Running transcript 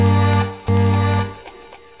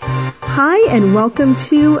Hi, and welcome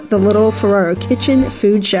to the Little Ferraro Kitchen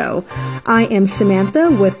Food Show. I am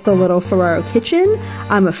Samantha with the Little Ferraro Kitchen.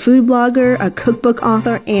 I'm a food blogger, a cookbook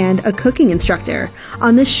author, and a cooking instructor.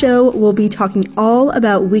 On this show, we'll be talking all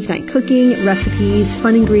about weeknight cooking, recipes,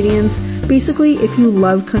 fun ingredients. Basically, if you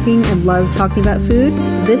love cooking and love talking about food,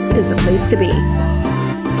 this is the place to be.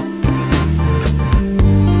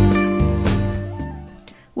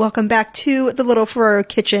 Welcome back to the Little Ferraro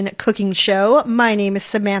Kitchen Cooking Show. My name is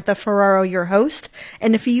Samantha Ferraro, your host.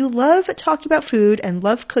 And if you love talking about food and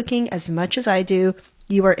love cooking as much as I do,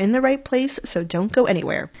 you are in the right place, so don't go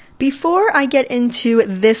anywhere. Before I get into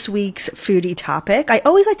this week's foodie topic, I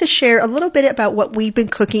always like to share a little bit about what we've been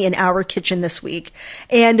cooking in our kitchen this week.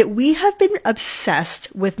 And we have been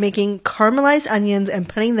obsessed with making caramelized onions and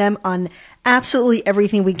putting them on absolutely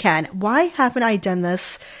everything we can. Why haven't I done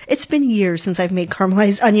this? It's been years since I've made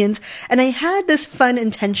caramelized onions, and I had this fun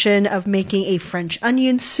intention of making a French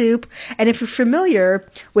onion soup. And if you're familiar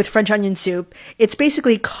with French onion soup, it's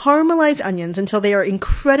basically caramelized onions until they are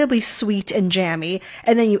incredibly sweet and jammy,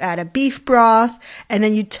 and then you add a beef broth, and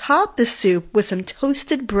then you top the soup with some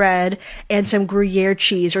toasted bread and some Gruyere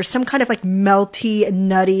cheese, or some kind of like melty,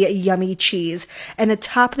 nutty, yummy cheese. And the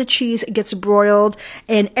top of the cheese gets broiled,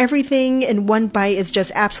 and everything in one bite is just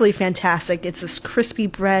absolutely fantastic. It's this crispy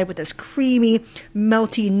bread with this creamy,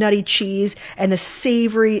 melty, nutty cheese and the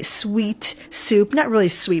savory, sweet soup. Not really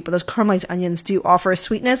sweet, but those caramelized onions do offer a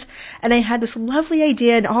sweetness. And I had this lovely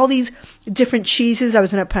idea and all these different cheeses I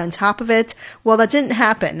was going to put on top of it. Well, that didn't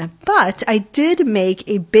happen, but I did make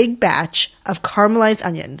a big batch of caramelized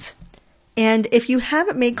onions. And if you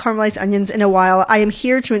haven't made caramelized onions in a while, I am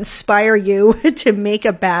here to inspire you to make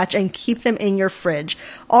a batch and keep them in your fridge.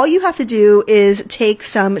 All you have to do is take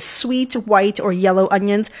some sweet white or yellow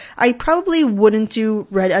onions. I probably wouldn't do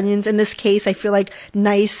red onions in this case. I feel like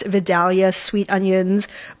nice Vidalia sweet onions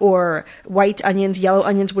or white onions, yellow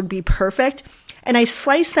onions would be perfect. And I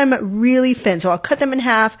slice them really thin. So I'll cut them in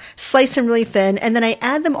half, slice them really thin, and then I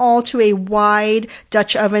add them all to a wide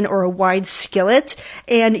Dutch oven or a wide skillet.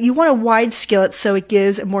 And you want a wide skillet so it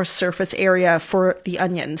gives more surface area for the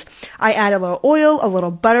onions. I add a little oil, a little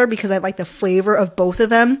butter because I like the flavor of both of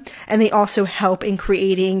them. And they also help in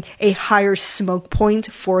creating a higher smoke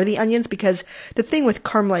point for the onions, because the thing with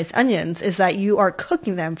caramelized onions is that you are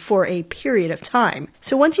cooking them for a period of time.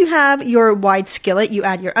 So once you have your wide skillet, you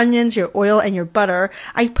add your onions, your oil, and your butter.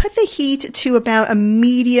 I put the heat to about a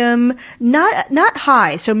medium, not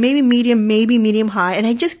high, so maybe medium high, and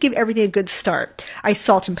I just give everything a good start. I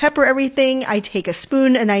salt and pepper everything, I take a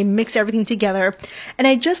spoon and I mix everything together, and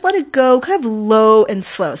I just let it go kind of low and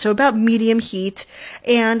slow, so about medium heat.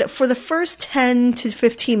 And for the first 10 to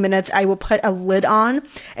 15 minutes, I will put a lid on,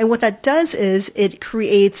 and what that does is it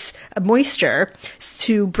creates a moisture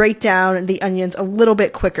to break down the onions a little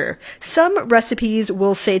bit quicker. Some recipes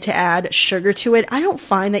will say to add sugar to it. I don't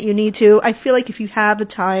find that you need to. I feel like if you have the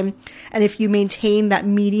time and if you maintain that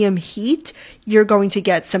medium heat, you're going to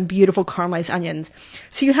get some beautiful caramelized onions.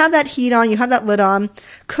 So you have that heat on, you have that lid on,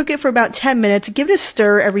 cook it for about 10 minutes, give it a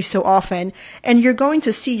stir every so often, and you're going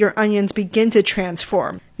to see your onions begin to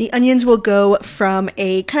transform. The onions will go from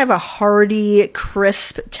a kind of a hearty,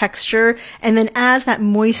 crisp texture, and then as that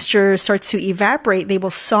moisture starts to evaporate, they will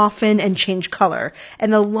soften and change color.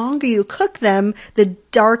 And the longer you cook them, the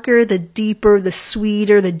darker, the deeper, the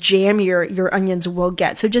sweeter, the jammier your onions will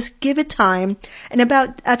get. So just give it time. And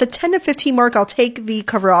about at the 10 to 15 mark, I'll take the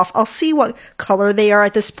cover off. I'll see what color they are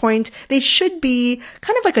at this point. They should be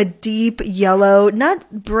kind of like a deep yellow,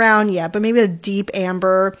 not brown yet, but maybe a deep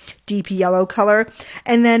amber, deep yellow color.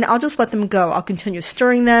 And then I'll just let them go. I'll continue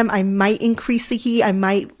stirring them. I might increase the heat. I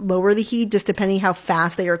might lower the heat, just depending how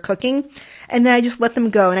fast they are cooking. And then I just let them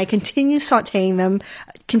go and I continue sauteing them,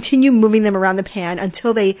 continue moving them around the pan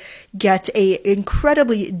until they get a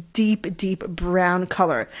incredibly deep brown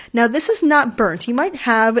color. Now this is not burnt. You might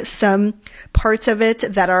have some parts of it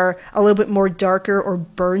that are a little bit more darker or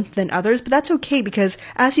burnt than others, but that's okay because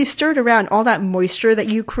as you stir it around, all that moisture that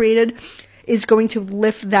you created is going to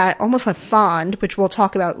lift that almost like fond, which we'll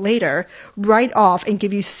talk about later, right off and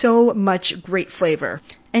give you so much great flavor.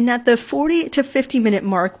 And at the 40 to 50 minute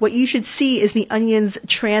mark, what you should see is the onions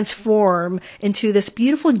transform into this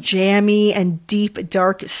beautiful jammy and deep,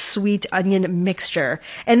 dark, sweet onion mixture.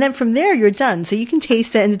 And then from there, you're done. So you can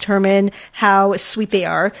taste it and determine how sweet they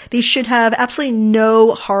are. They should have absolutely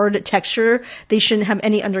no hard texture. They shouldn't have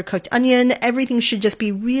any undercooked onion. Everything should just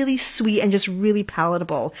be really sweet and just really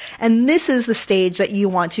palatable. And this is the stage that you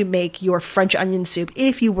want to make your French onion soup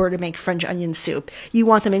if you were to make French onion soup. You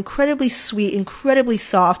want them incredibly sweet, incredibly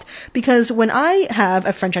soft, because when I have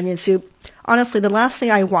a French onion soup, honestly, the last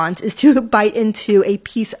thing I want is to bite into a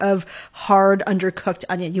piece of hard, undercooked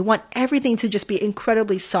onion. You want everything to just be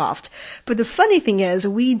incredibly soft. But the funny thing is,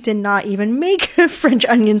 we did not even make French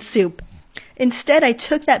onion soup. Instead, I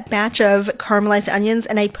took that batch of caramelized onions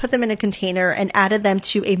and I put them in a container and added them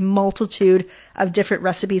to a multitude of different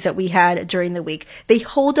recipes that we had during the week. They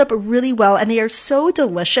hold up really well and they are so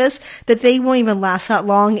delicious that they won't even last that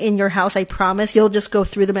long in your house, I promise. You'll just go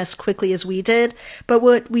through them as quickly as we did. But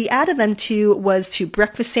what we added them to was to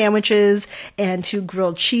breakfast sandwiches and to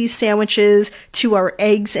grilled cheese sandwiches, to our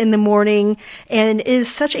eggs in the morning. And it is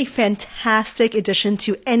such a fantastic addition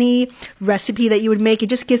to any recipe that you would make. It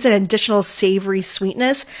just gives an additional savory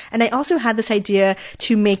sweetness. And I also had this idea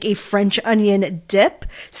to make a French onion dip.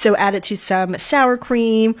 So add it to some sour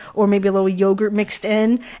cream or maybe a little yogurt mixed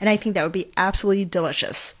in. And I think that would be absolutely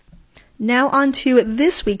delicious. Now on to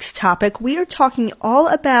this week's topic. We are talking all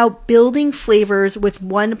about building flavors with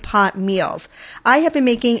one-pot meals. I have been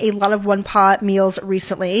making a lot of one-pot meals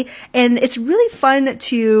recently, and it's really fun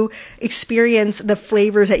to experience the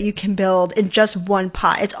flavors that you can build in just one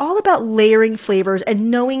pot. It's all about layering flavors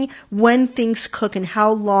and knowing when things cook and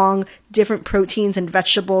how long different proteins and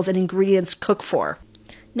vegetables and ingredients cook for.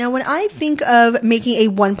 Now, when I think of making a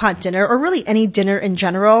one-pot dinner, or really any dinner in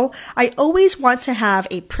general, I always want to have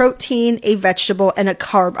a protein, a vegetable, and a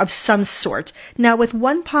carb of some sort. Now, with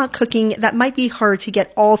one-pot cooking, that might be hard to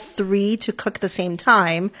get all three to cook at the same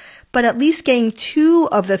time, but at least getting two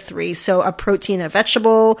of the three, so a protein and a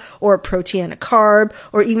vegetable, or a protein and a carb,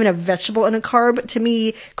 or even a vegetable and a carb, to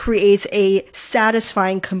me creates a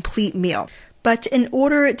satisfying, complete meal. But in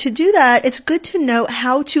order to do that, it's good to know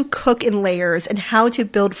how to cook in layers and how to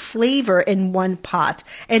build flavor in one pot.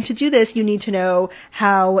 And to do this, you need to know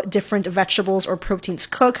how different vegetables or proteins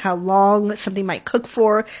cook, how long something might cook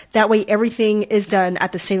for. That way, everything is done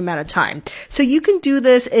at the same amount of time. So you can do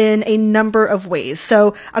this in a number of ways.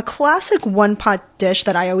 So a classic one-pot dish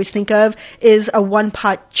that I always think of is a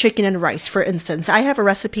one-pot chicken and rice, for instance. I have a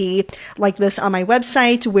recipe like this on my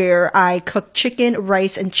website where I cook chicken,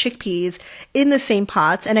 rice, and chickpeas in the same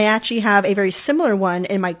pots, and I actually have a very similar one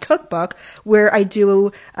in my cookbook where I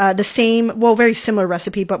do the same, very similar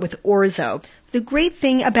recipe, but with orzo. The great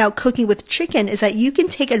thing about cooking with chicken is that you can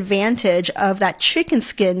take advantage of that chicken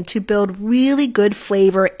skin to build really good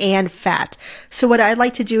flavor and fat. So what I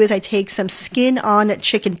like to do is I take some skin on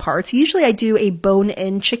chicken parts. Usually I do a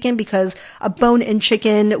bone-in chicken because a bone-in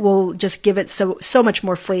chicken will just give it so much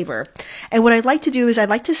more flavor. And what I like to do is I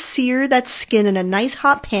like to sear that skin in a nice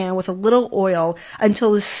hot pan with a little oil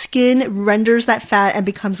until the skin renders that fat and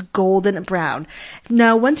becomes golden brown.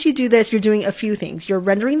 Now, once you do this, you're doing a few things. You're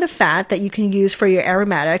rendering the fat that you can use for your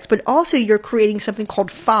aromatics, but also you're creating something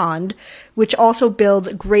called fond, which also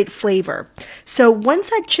builds great flavor. So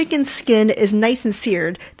once that chicken skin is nice and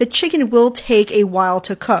seared, the chicken will take a while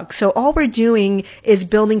to cook. So all we're doing is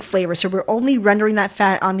building flavor. So we're only rendering that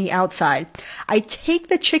fat on the outside. I take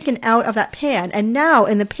the chicken out of that pan, and now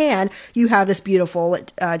in the pan, you have this beautiful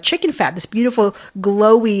chicken fat, this beautiful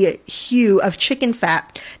glowy hue of chicken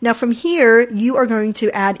fat. Now from here, you are going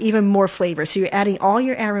to add even more flavor. So you're adding all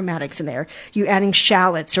your aromatics in there. You're adding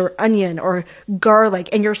shallots or onion or garlic,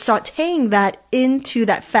 and you're sauteing that into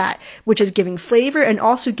that fat, which is giving flavor and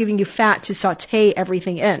also giving you fat to saute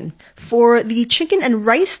everything in. For the chicken and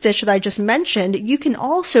rice dish that I just mentioned, you can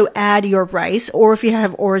also add your rice, or if you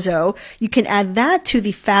have orzo, you can add that to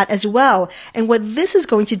the fat as well. And what this is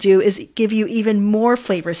going to do is give you even more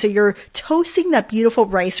flavor. So you're toasting that beautiful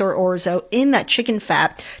rice or orzo in that chicken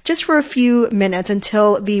fat just for a few minutes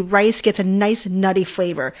until the rice gets a nice nutty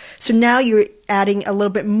flavor. So now you're adding a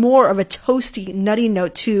little bit more of a toasty, nutty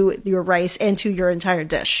note to your rice and to your entire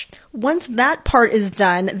dish. Once that part is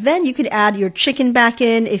done, then you can add your chicken back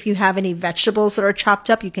in. If you have any vegetables that are chopped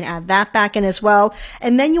up, you can add that back in as well.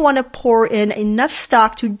 And then you want to pour in enough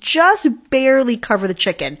stock to just barely cover the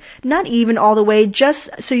chicken. Not even all the way,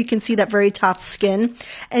 just so you can see that very top skin.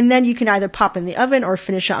 And then you can either pop in the oven or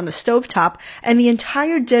finish it on the stovetop. And the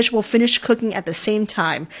entire dish will finish cooking at the same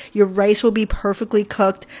time. Your rice will be perfectly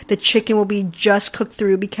cooked. The chicken will be just cooked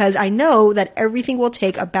through, because I know that everything will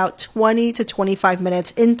take about 20 to 25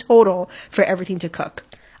 minutes in total for everything to cook.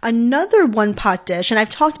 Another one-pot dish, and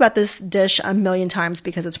I've talked about this dish a million times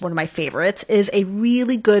because it's one of my favorites, is a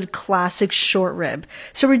really good classic short rib.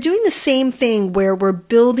 So we're doing the same thing where we're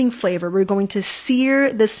building flavor. We're going to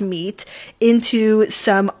sear this meat into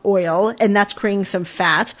some oil, and that's creating some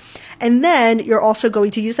fat. And then you're also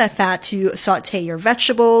going to use that fat to saute your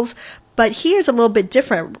vegetables. But here's a little bit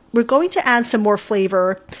different. We're going to add some more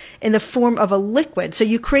flavor in the form of a liquid. So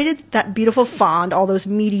you created that beautiful fond, all those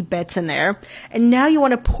meaty bits in there, and now you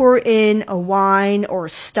want to pour in a wine or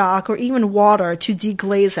stock or even water to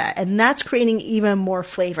deglaze that, and that's creating even more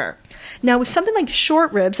flavor. Now, with something like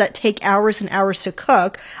short ribs that take hours and hours to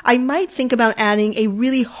cook, I might think about adding a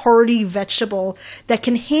really hearty vegetable that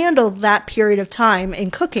can handle that period of time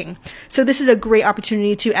in cooking. So this is a great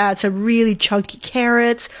opportunity to add some really chunky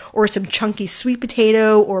carrots or some chunky sweet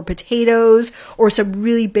potato or potatoes or some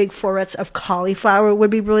really big florets of cauliflower would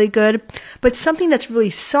be really good. But something that's really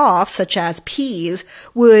soft, such as peas,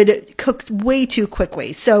 would cook way too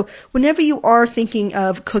quickly. So whenever you are thinking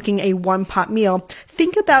of cooking a one-pot meal,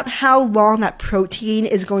 think about how long that protein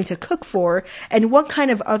is going to cook for and what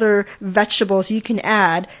kind of other vegetables you can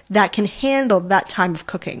add that can handle that time of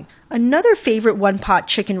cooking. Another favorite one-pot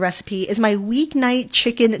chicken recipe is my weeknight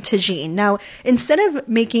chicken tagine. Now, instead of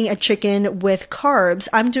making a chicken with carbs,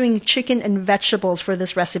 I'm doing chicken and vegetables for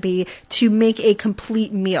this recipe to make a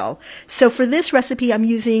complete meal. So for this recipe, I'm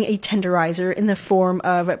using a tenderizer in the form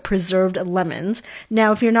of preserved lemons.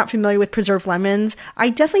 Now, if you're not familiar with preserved lemons, I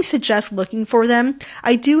definitely suggest looking for them.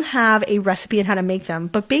 I do have a recipe on how to make them,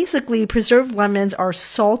 but basically preserved lemons are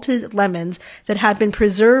salted lemons that have been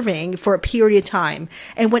preserving for a period of time.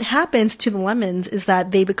 And what happens to the lemons is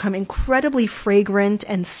that they become incredibly fragrant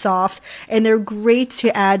and soft, and they're great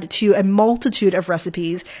to add to a multitude of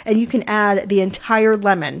recipes, and you can add the entire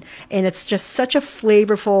lemon, and it's just such a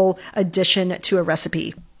flavorful addition to a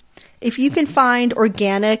recipe. If you can find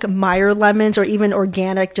organic Meyer lemons or even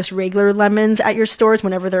organic just regular lemons at your stores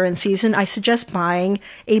whenever they're in season, I suggest buying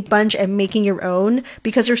a bunch and making your own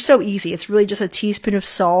because they're so easy. It's really just a teaspoon of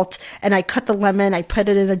salt, and I cut the lemon, I put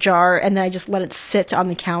it in a jar, and then I just let it sit on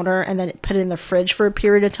the counter and then put it in the fridge for a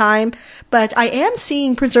period of time. But I am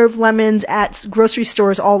seeing preserved lemons at grocery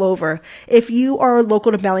stores all over. If you are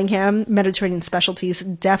local to Bellingham, Mediterranean Specialties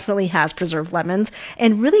definitely has preserved lemons,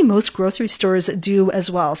 and really most grocery stores do as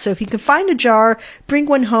well. So if you can find a jar, bring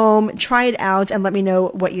one home, try it out, and let me know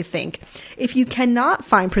what you think. If you cannot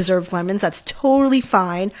find preserved lemons, that's totally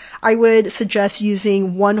fine. I would suggest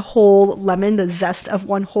using one whole lemon, the zest of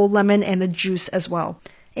one whole lemon, and the juice as well.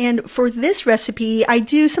 And for this recipe, I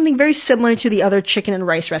do something very similar to the other chicken and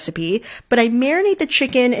rice recipe, but I marinate the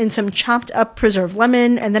chicken in some chopped up preserved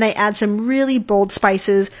lemon, and then I add some really bold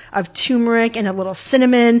spices of turmeric and a little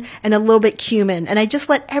cinnamon and a little bit cumin, and I just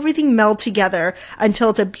let everything meld together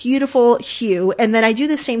until it's a beautiful hue, and then I do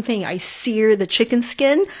the same thing. I sear the chicken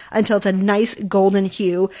skin until it's a nice golden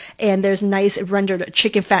hue, and there's nice rendered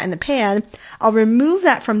chicken fat in the pan. I'll remove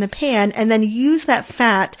that from the pan and then use that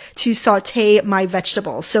fat to saute my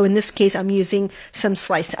vegetables. So in this case, I'm using some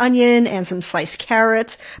sliced onion and some sliced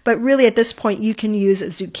carrots, but really at this point you can use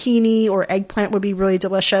zucchini or eggplant would be really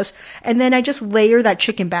delicious. And then I just layer that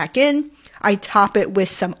chicken back in. I top it with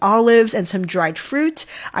some olives and some dried fruit.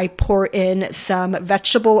 I pour in some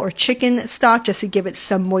vegetable or chicken stock just to give it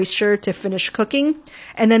some moisture to finish cooking.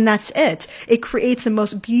 And then that's it. It creates the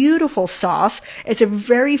most beautiful sauce. It's a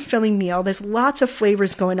very filling meal. There's lots of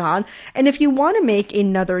flavors going on. And if you want to make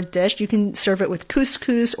another dish, you can serve it with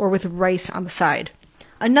couscous or with rice on the side.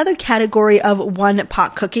 Another category of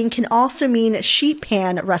one-pot cooking can also mean sheet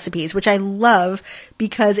pan recipes, which I love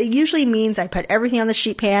because it usually means I put everything on the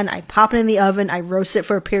sheet pan, I pop it in the oven, I roast it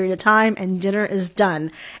for a period of time, and dinner is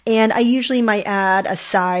done. And I usually might add a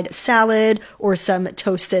side salad or some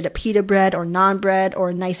toasted pita bread or naan bread or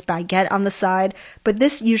a nice baguette on the side. But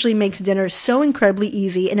this usually makes dinner so incredibly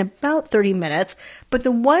easy in about 30 minutes. But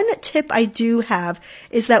the one tip I do have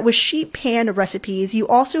is that with sheet pan recipes, you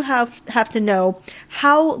also have to know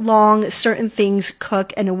how long certain things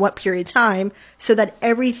cook and in what period of time so that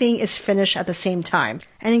everything is finished at the same time.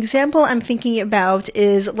 An example I'm thinking about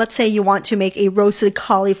is, let's say you want to make a roasted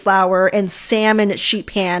cauliflower and salmon sheet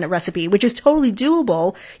pan recipe, which is totally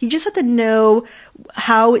doable. You just have to know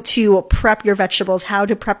how to prep your vegetables, how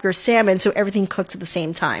to prep your salmon so everything cooks at the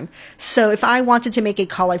same time. So if I wanted to make a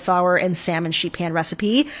cauliflower and salmon sheet pan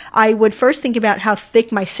recipe, I would first think about how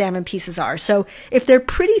thick my salmon pieces are. So if they're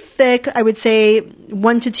pretty thick, I would say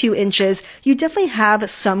 1 to 2 inches, you definitely have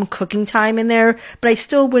some cooking time in there, but I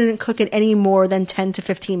still wouldn't cook it any more than 10 to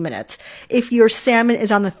 15 minutes. If your salmon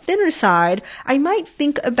is on the thinner side, I might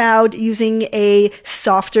think about using a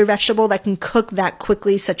softer vegetable that can cook that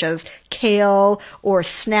quickly, such as kale or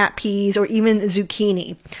snap peas or even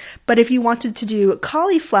zucchini. But if you wanted to do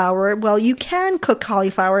cauliflower, well, you can cook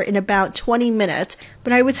cauliflower in about 20 minutes,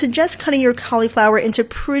 But I would suggest cutting your cauliflower into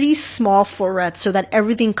pretty small florets so that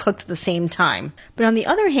everything cooked at the same time. But on the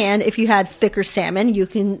other hand, if you had thicker salmon, you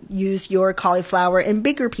can use your cauliflower in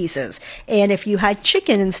bigger pieces. And if you had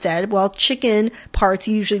chicken instead, well, chicken parts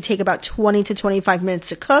usually take about 20 to 25 minutes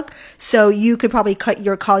to cook. So you could probably cut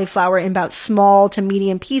your cauliflower in about small to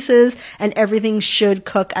medium pieces, and everything should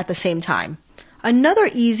cook at the same time. Another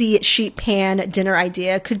easy sheet pan dinner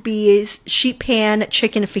idea could be sheet pan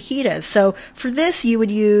chicken fajitas. So for this, you would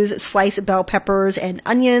use sliced bell peppers and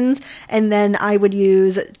onions, and then I would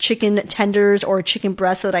use chicken tenders or chicken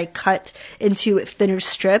breasts that I cut into thinner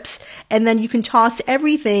strips. And then you can toss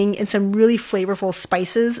everything in some really flavorful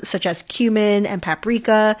spices such as cumin and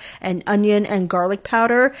paprika and onion and garlic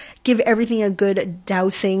powder. Give everything a good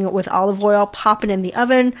dousing with olive oil, pop it in the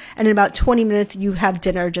oven, and in about 20 minutes you have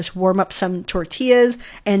dinner. Just warm up some tortillas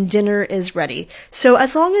and dinner is ready. So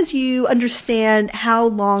as long as you understand how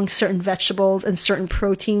long certain vegetables and certain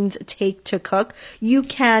proteins take to cook, you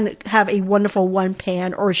can have a wonderful one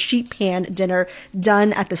pan or sheet pan dinner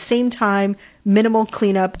done at the same time, minimal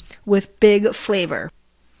cleanup with big flavor.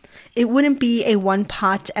 It wouldn't be a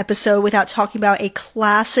one-pot episode without talking about a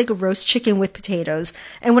classic roast chicken with potatoes.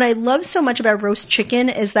 And what I love so much about roast chicken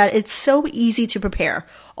is that it's so easy to prepare.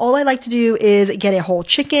 All I like to do is get a whole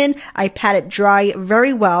chicken, I pat it dry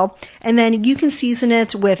very well, and then you can season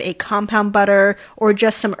it with a compound butter or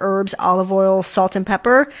just some herbs, olive oil, salt, and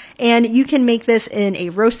pepper. And you can make this in a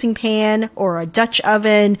roasting pan or a Dutch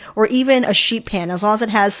oven or even a sheet pan, as long as it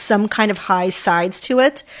has some kind of high sides to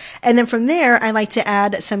it. And then from there, I like to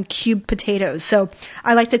add some cubed potatoes. So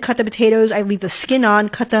I like to cut the potatoes, I leave the skin on,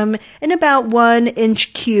 cut them in about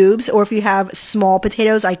 1-inch cubes, or if you have small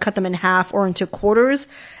potatoes, I cut them in half or into quarters.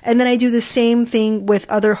 And then I do the same thing with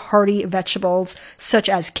other hearty vegetables such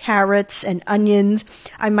as carrots and onions.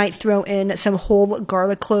 I might throw in some whole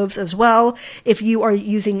garlic cloves as well. If you are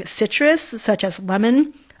using citrus such as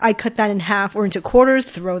lemon, I cut that in half or into quarters,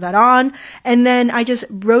 throw that on, and then I just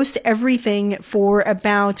roast everything for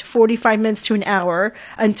about 45 minutes to an hour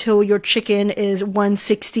until your chicken is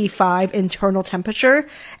 165 internal temperature,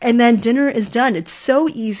 and then dinner is done. It's so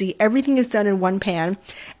easy. Everything is done in one pan,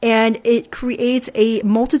 and it creates a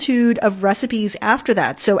multitude of recipes after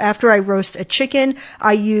that. So after I roast a chicken,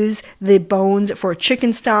 I use the bones for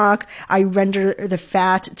chicken stock. I render the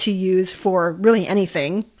fat to use for really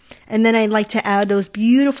anything. And then I like to add those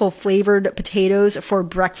beautiful flavored potatoes for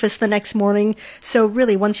breakfast the next morning. So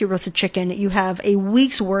really, once you roast a chicken, you have a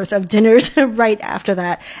week's worth of dinners right after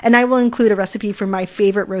that. And I will include a recipe for my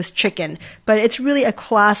favorite roast chicken. But it's really a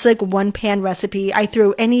classic one-pan recipe. I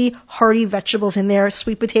throw any hearty vegetables in there,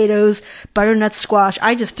 sweet potatoes, butternut squash.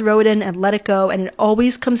 I just throw it in and let it go, and it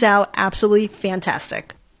always comes out absolutely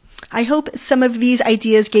fantastic. I hope some of these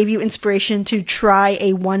ideas gave you inspiration to try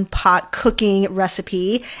a one-pot cooking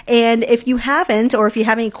recipe. And if you haven't, or if you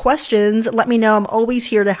have any questions, let me know. I'm always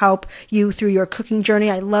here to help you through your cooking journey.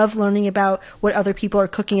 I love learning about what other people are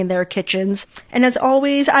cooking in their kitchens. And as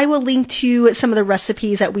always, I will link to some of the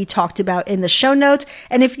recipes that we talked about in the show notes.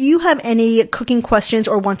 And if you have any cooking questions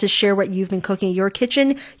or want to share what you've been cooking in your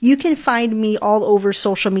kitchen, you can find me all over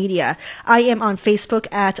social media. I am on Facebook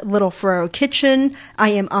at Little Ferraro Kitchen.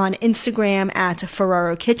 I am on Instagram at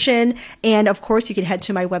Ferraro Kitchen. And of course, you can head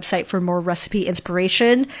to my website for more recipe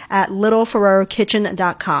inspiration at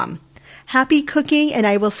littleferrarokitchen.com. Happy cooking, and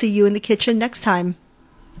I will see you in the kitchen next time.